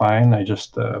worked fine. I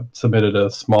just submitted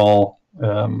a small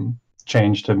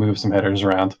change to move some headers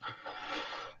around.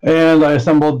 And I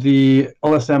assembled the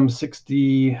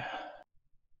LSM60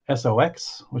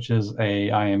 SOX, which is a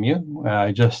IMU.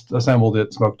 I just assembled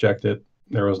it, smoke checked it.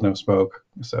 There was no smoke,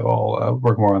 so I'll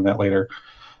work more on that later.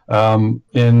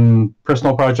 In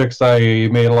personal projects, I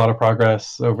made a lot of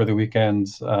progress over the weekend,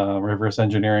 reverse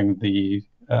engineering the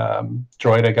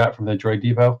droid I got from the Droid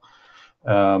Depot.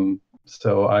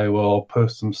 So I will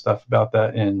post some stuff about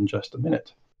that in just a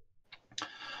minute.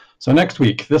 So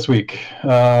this week,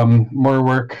 more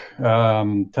work,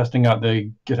 testing out the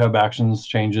GitHub Actions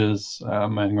changes.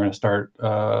 I'm going to start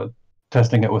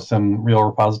testing it with some real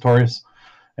repositories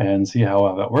and see how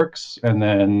well that works, and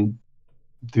then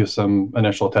do some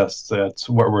initial tests. That's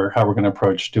how we're going to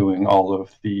approach doing all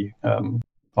the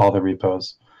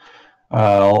repos.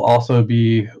 I'll also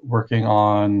be working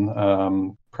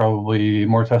on probably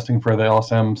more testing for the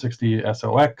LSM60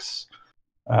 SOX.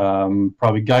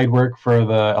 Probably guide work for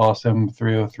the LSM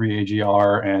 303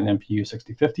 AGR and MPU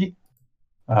 6050.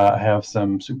 I have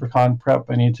some SuperCon prep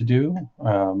I need to do,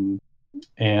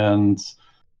 and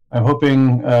I'm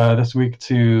hoping this week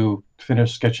to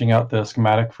finish sketching out the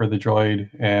schematic for the droid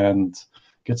and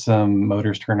get some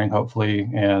motors turning, hopefully.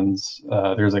 And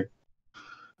there's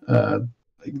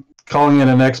calling it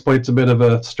an exploit's a bit of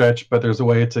a stretch, but there's a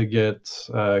way to get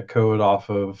code off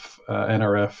of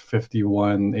NRF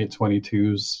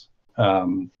 51822's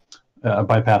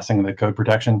bypassing the code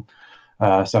protection.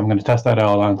 So I'm going to test that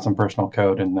out on some personal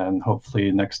code, and then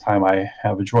hopefully next time I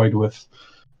have a droid with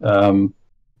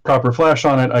proper flash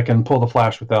on it, I can pull the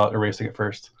flash without erasing it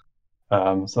first.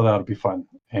 So that'll be fun.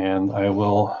 And I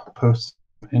will post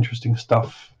interesting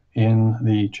stuff in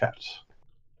the chat.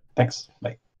 Thanks.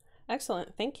 Bye.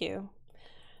 Excellent. Thank you.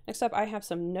 Next up, I have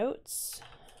some notes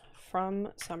from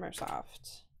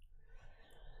Summersoft.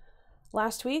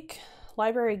 Last week,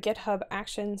 library GitHub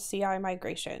Actions CI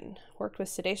migration. Worked with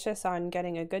Sedacious on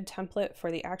getting a good template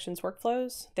for the Actions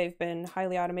workflows. They've been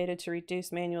highly automated to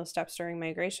reduce manual steps during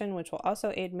migration, which will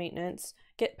also aid maintenance.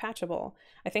 Git patchable.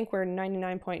 I think we're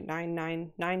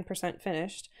 99.999%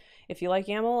 finished. If you like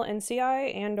YAML and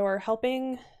CI and or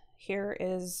helping, here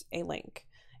is a link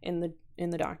in the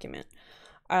document.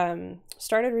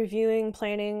 Started reviewing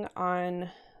planning on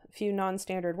a few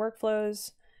non-standard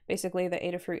workflows, basically the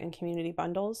Adafruit and community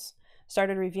bundles.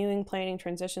 Started reviewing planning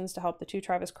transitions to help the two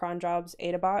Travis cron jobs,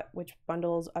 Adabot, which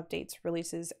bundles updates,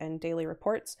 releases, and daily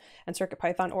reports, and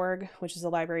CircuitPython.org, which is the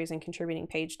libraries and contributing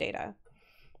page data.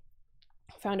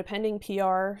 Found a pending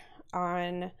PR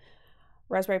on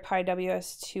Raspberry Pi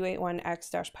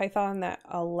WS281X-Python that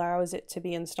allows it to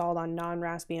be installed on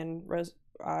non-Raspbian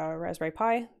Raspberry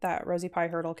Pi. That Rosie Pi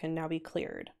hurdle can now be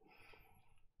cleared.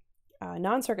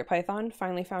 Non-CircuitPython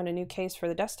finally found a new case for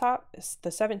the desktop. The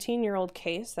 17-year-old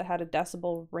case that had a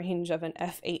decibel range of an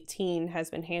F18 has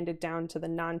been handed down to the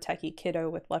non-techie kiddo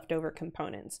with leftover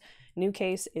components. New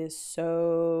case is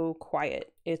so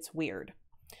quiet, it's weird.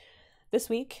 This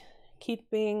week,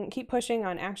 keep pushing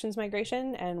on Actions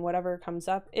migration, and whatever comes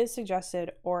up is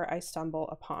suggested or I stumble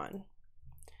upon.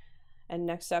 And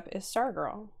next up is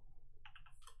Stargirl.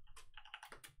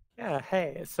 Yeah,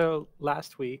 hey, so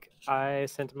last week I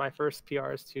sent my first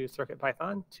PRs to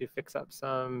CircuitPython to fix up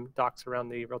some docs around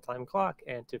the real-time clock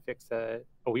and to fix a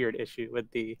weird issue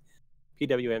with the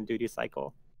PWM duty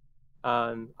cycle.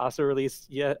 Also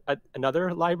released yet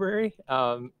another library.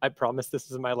 I promise this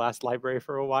is my last library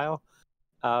for a while.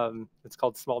 It's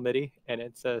called Small MIDI, and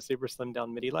it's a super slimmed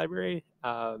down MIDI library.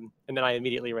 And then I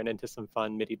immediately ran into some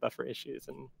fun MIDI buffer issues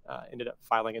and ended up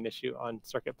filing an issue on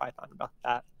CircuitPython about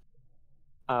that.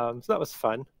 So that was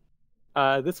fun.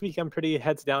 This week I'm pretty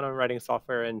heads down on writing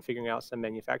software and figuring out some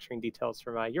manufacturing details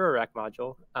for my Eurorack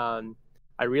module.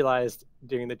 I realized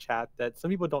during the chat that some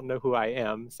people don't know who I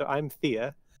am, so I'm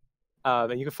Thea.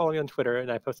 And you can follow me on Twitter, and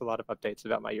I post a lot of updates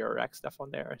about my Eurorack stuff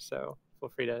on there, so feel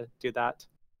free to do that.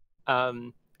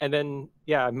 And then,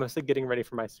 yeah, I'm mostly getting ready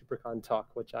for my SuperCon talk,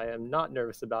 which I am not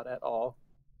nervous about at all.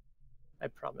 I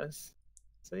promise.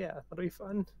 So yeah, that'll be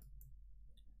fun.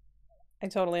 I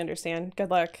totally understand.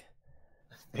 Good luck.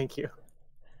 Thank you.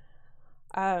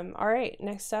 All right,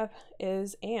 next up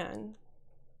is Anne.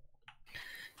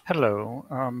 Hello.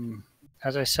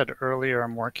 As I said earlier,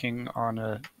 I'm working on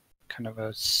a kind of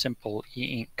a simple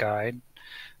e-ink guide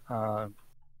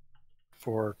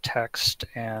for text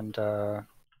and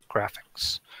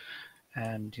graphics.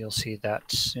 And you'll see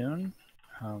that soon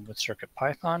with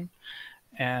CircuitPython.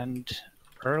 And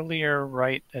earlier,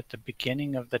 right at the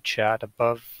beginning of the chat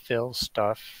above Phil's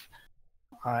stuff,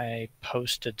 I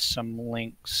posted some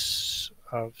links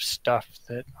of stuff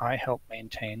that I help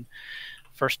maintain.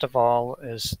 First of all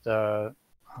is the,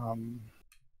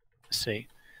 let's see,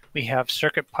 we have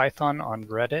CircuitPython on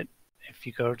Reddit. If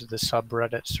you go to the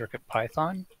subreddit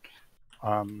CircuitPython,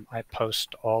 I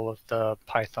post all of the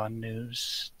Python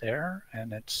news there,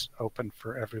 and it's open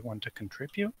for everyone to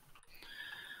contribute.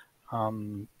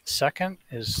 Second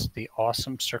is the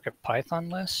awesome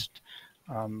CircuitPython list.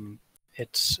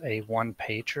 It's a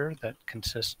one-pager that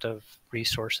consists of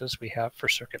resources we have for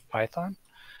CircuitPython.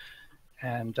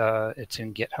 And it's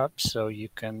in GitHub, so you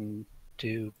can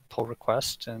do pull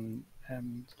requests and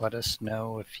let us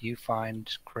know if you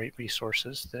find great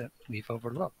resources that we've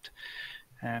overlooked.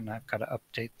 And I've got to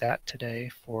update that today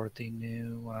for the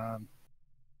new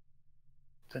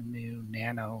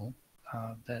Nano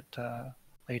that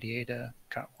Lady Ada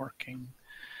got working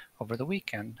over the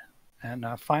weekend. And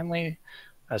finally,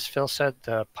 as Phil said,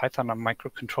 the Python on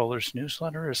Microcontrollers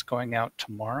newsletter is going out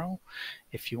tomorrow.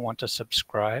 If you want to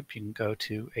subscribe, you can go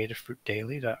to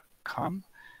adafruitdaily.com,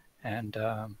 and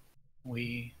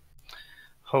we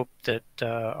hope that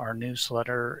our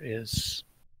newsletter is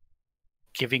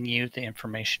giving you the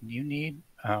information you need.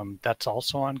 That's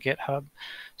also on GitHub,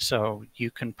 so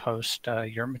you can post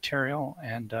your material,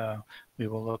 and we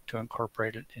will look to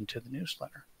incorporate it into the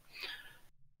newsletter.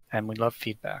 And we love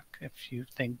feedback. If you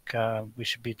think we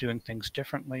should be doing things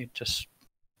differently, just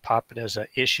pop it as an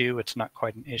issue. It's not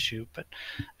quite an issue, but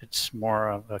it's more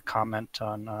of a comment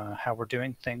on how we're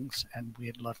doing things, and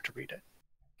we'd love to read it.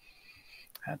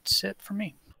 That's it for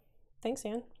me. Thanks,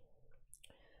 Anne.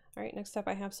 All right, next up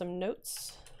I have some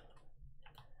notes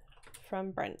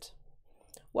from Brent.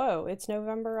 Whoa, it's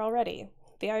November already.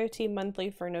 The IoT Monthly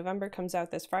for November comes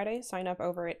out this Friday. Sign up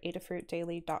over at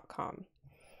adafruitdaily.com.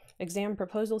 Exam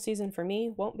proposal season for me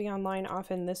won't be online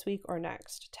often this week or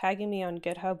next. Tagging me on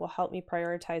GitHub will help me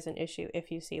prioritize an issue if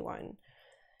you see one.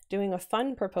 Doing a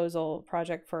fun proposal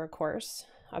project for a course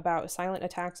about silent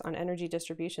attacks on energy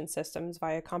distribution systems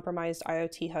via compromised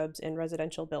IoT hubs in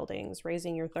residential buildings,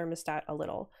 raising your thermostat a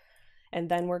little. And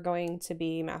then we're going to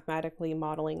be mathematically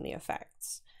modeling the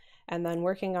effects. And then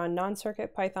working on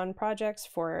non-CircuitPython projects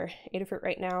for Adafruit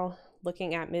right now,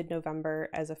 looking at mid-November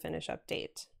as a finish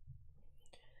update.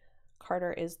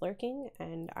 Carter is lurking,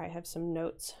 and I have some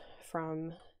notes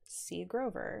from C.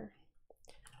 Grover,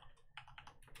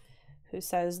 who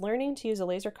says, learning to use a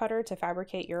laser cutter to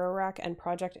fabricate Eurorack and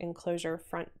project enclosure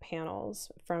front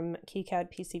panels from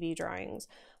KiCad PCB drawings.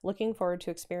 Looking forward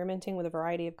to experimenting with a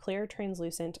variety of clear,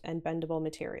 translucent, and bendable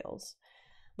materials.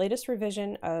 Latest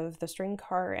revision of the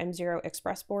StringCar M0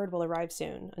 Express board will arrive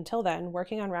soon. Until then,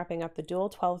 working on wrapping up the dual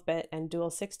 12-bit and dual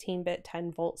 16-bit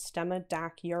 10-volt Stemma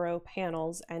DAC Euro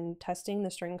panels and testing the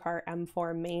StringCar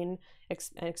M4 main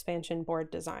expansion board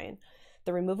design.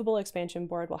 The removable expansion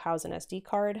board will house an SD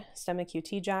card, Stemma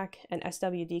QT jack, and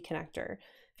SWD connector,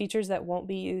 features that won't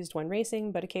be used when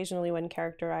racing, but occasionally when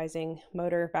characterizing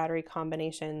motor-battery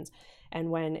combinations and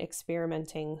when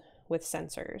experimenting with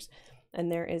sensors. And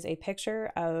there is a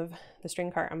picture of the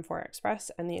StringCar M4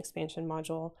 Express and the expansion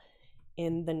module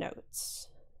in the notes.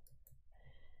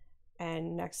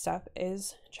 And next up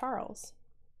is Charles.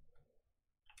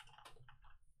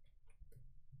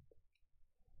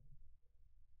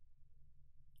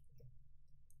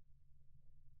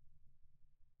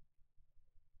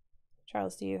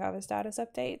 Charles, do you have a status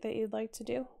update that you'd like to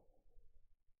do?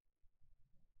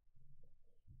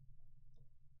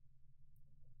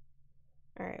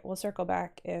 All right, we'll circle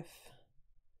back if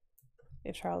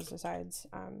Charles decides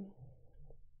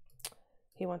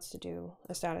he wants to do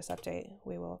a status update.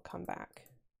 We will come back.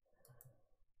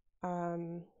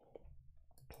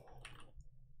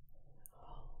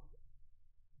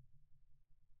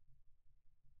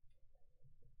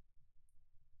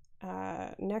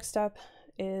 Next up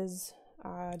is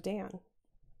Dan.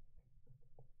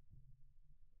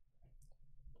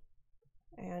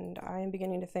 And I am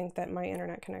beginning to think that my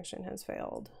internet connection has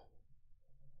failed.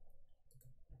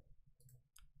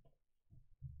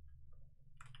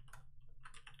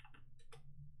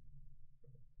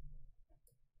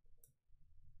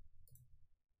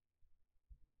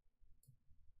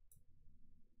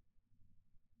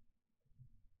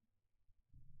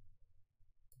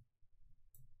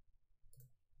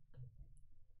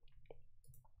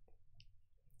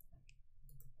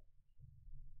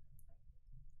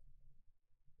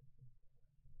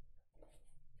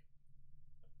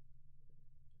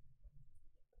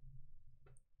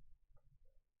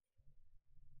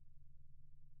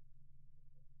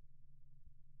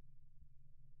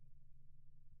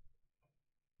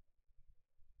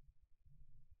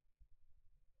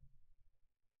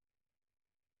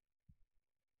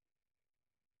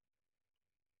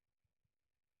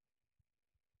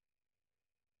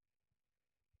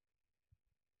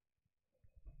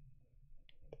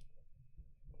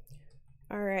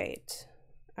 All right.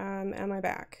 Am I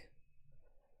back?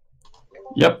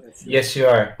 Yep. Yes, you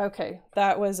are. Okay,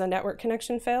 that was a network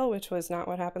connection fail, which was not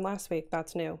what happened last week.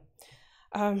 That's new.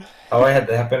 Oh, I had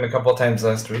that happen a couple times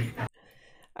last week.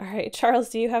 All right, Charles,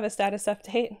 do you have a status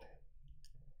update?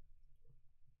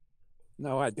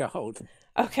 No, I don't.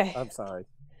 Okay. I'm sorry.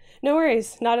 No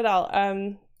worries, not at all.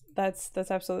 That's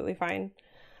absolutely fine.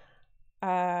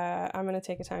 I'm gonna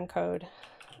take a time code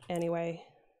anyway,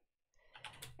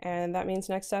 and that means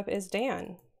next up is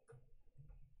Dan.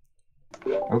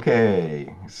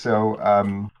 Okay, so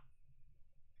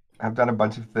I've done a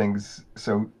bunch of things.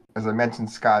 So as I mentioned,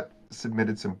 Scott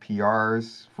submitted some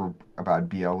PRs for about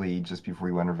BLE just before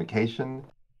he went on vacation,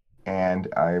 and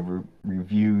I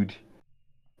reviewed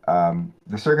the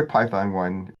CircuitPython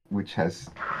one, which has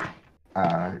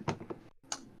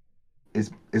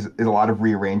is a lot of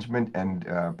rearrangement and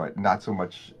but not so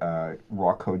much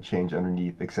raw code change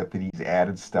underneath, except that he's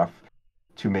added stuff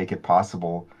to make it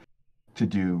possible to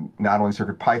do not only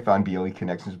CircuitPython BLE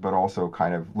connections, but also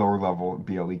kind of lower level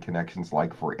BLE connections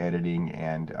like for editing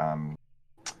and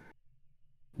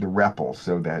the REPL,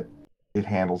 so that it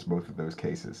handles both of those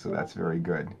cases. So that's very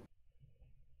good.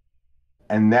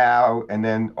 And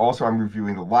then also I'm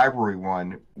reviewing the library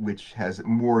one, which has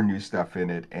more new stuff in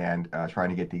it and trying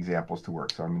to get the examples to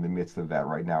work. So I'm in the midst of that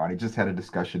right now. And I just had a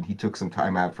discussion. He took some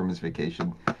time out from his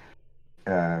vacation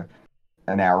an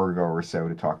hour ago or so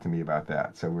to talk to me about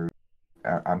that. So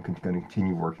I'm going to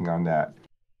continue working on that.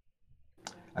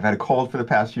 I've had a cold for the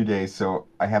past few days, so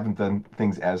I haven't done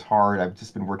things as hard. I've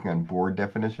just been working on board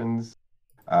definitions.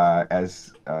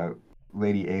 As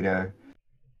Lady Ada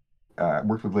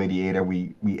worked with Lady Ada,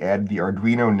 we added the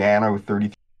Arduino Nano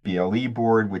 33 BLE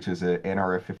board, which is an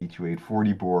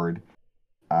NRF52840 board.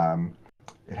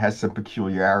 It has some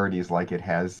peculiarities, like it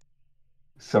has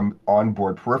some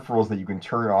onboard peripherals that you can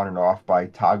turn on and off by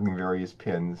toggling various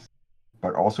pins.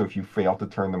 But also, if you fail to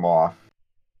turn them off,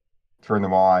 turn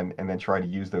them on, and then try to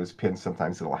use those pins,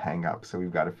 sometimes it'll hang up. So we've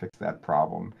got to fix that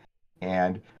problem.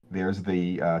 And there's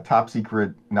the top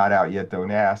secret, not out yet,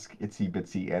 don't ask, itsy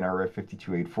bitsy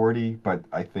NRF52840, but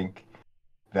I think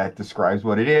that describes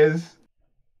what it is.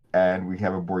 And we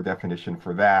have a board definition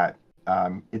for that.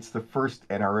 It's the first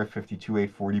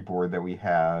NRF52840 board that we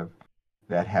have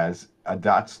that has a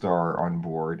dot star on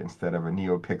board instead of a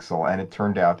NeoPixel. And it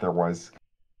turned out there was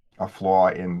a flaw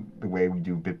in the way we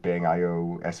do BitBang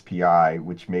IO SPI,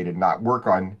 which made it not work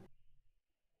on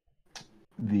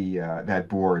the that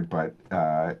board. But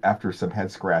after some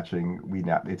head scratching,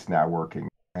 it's now working,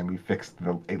 and we fixed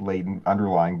the latent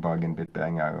underlying bug in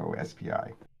BitBang IO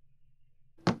SPI.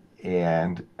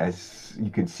 And as you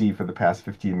can see, for the past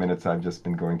 15 minutes, I've just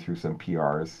been going through some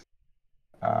PRs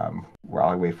while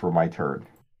I wait for my turn.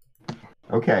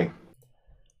 Okay.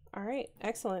 All right,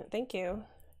 excellent, thank you.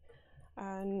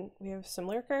 And we have some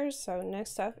lurkers, so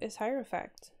next up is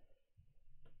Hierophect.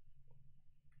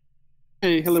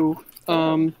 Hey, hello.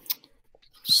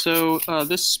 So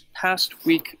this past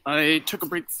week, I took a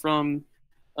break from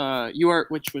UART,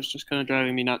 which was just kind of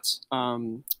driving me nuts,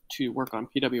 to work on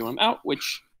PWM out,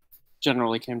 which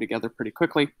generally came together pretty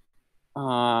quickly.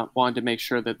 Wanted to make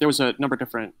sure that there was a number of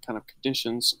different kind of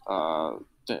conditions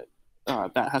that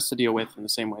has to deal with in the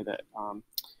same way that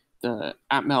the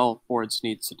Atmel boards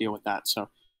needs to deal with that. So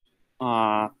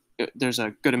there's a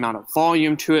good amount of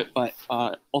volume to it, but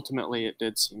ultimately it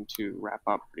did seem to wrap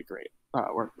up pretty great,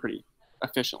 or pretty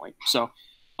efficiently. So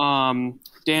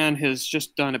Dan has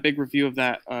just done a big review of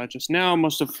that just now,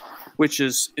 most of which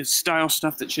is style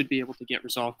stuff that should be able to get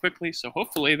resolved quickly. So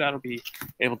hopefully that'll be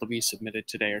able to be submitted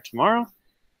today or tomorrow.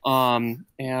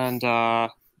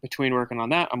 Between working on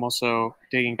that, I'm also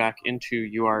digging back into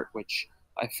UART, which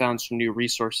I found some new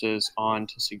resources on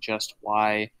to suggest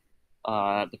why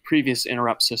the previous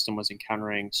interrupt system was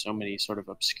encountering so many sort of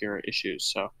obscure issues.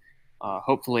 So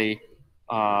hopefully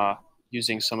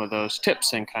using some of those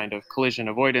tips and kind of collision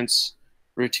avoidance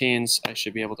routines, I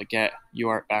should be able to get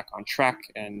UART back on track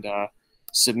and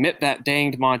submit that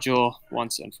danged module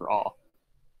once and for all.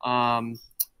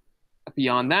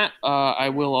 Beyond that, I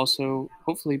will also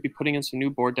hopefully be putting in some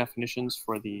new board definitions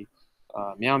for the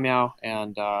Meow Meow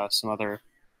and some other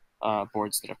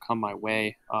boards that have come my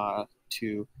way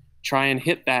to try and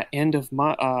hit that end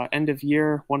of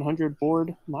year 100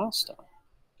 board milestone.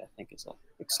 I think is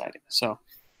exciting. So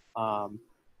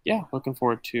yeah, looking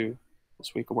forward to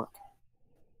this week of work.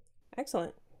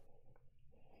 Excellent.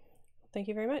 Thank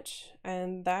you very much.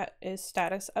 And that is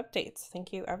status updates.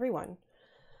 Thank you, everyone.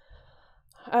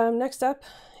 Next up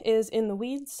is In the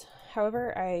Weeds.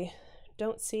 However, I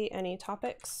don't see any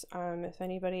topics. If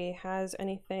anybody has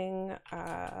anything,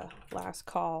 last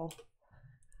call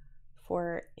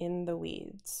for In the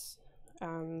weeds.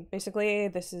 Basically,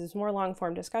 this is more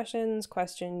long-form discussions,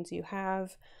 questions you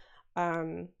have,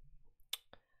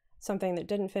 something that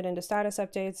didn't fit into status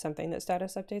updates, something that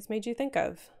status updates made you think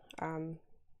of,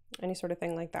 any sort of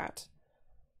thing like that.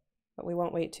 But we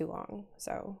won't wait too long,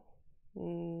 so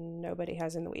nobody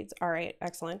has in the weeds. All right,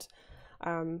 excellent.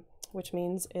 Which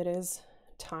means it is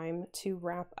time to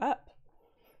wrap up.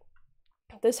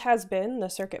 This has been the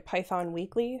CircuitPython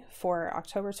Weekly for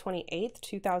October 28th,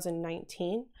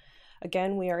 2019.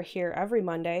 Again, we are here every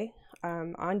Monday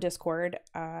on Discord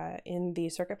in the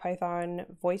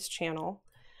CircuitPython voice channel.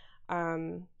 We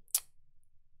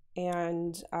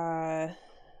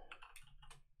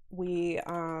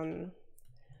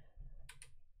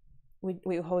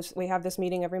have this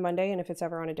meeting every Monday, and if it's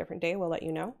ever on a different day, we'll let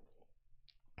you know.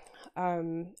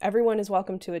 Everyone is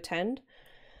welcome to attend.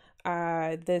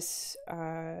 This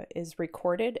is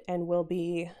recorded and will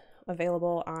be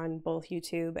available on both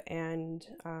YouTube and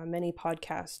many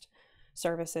podcast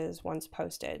services once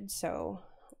posted. So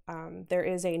there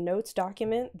is a notes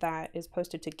document that is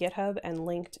posted to GitHub and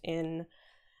linked in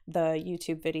the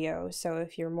YouTube video. So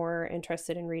if you're more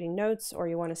interested in reading notes, or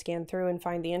you want to scan through and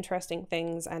find the interesting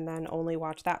things and then only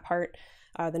watch that part,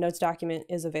 the notes document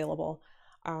is available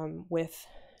with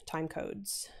time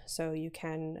codes. So you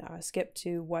can skip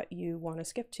to what you want to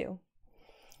skip to.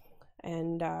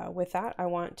 And with that, I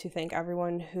want to thank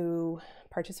everyone who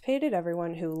participated,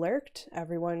 everyone who lurked,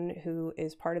 everyone who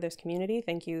is part of this community.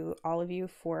 Thank you, all of you,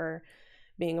 for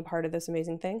being a part of this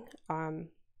amazing thing.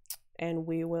 And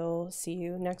we will see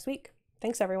you next week.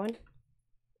 Thanks, everyone.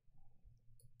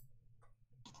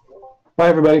 Bye,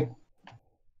 everybody.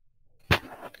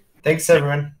 Thanks,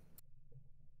 everyone.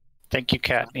 Thank you,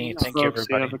 Kattni. Thank you, Folks,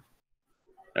 everybody.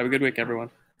 have a good week,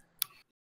 everyone.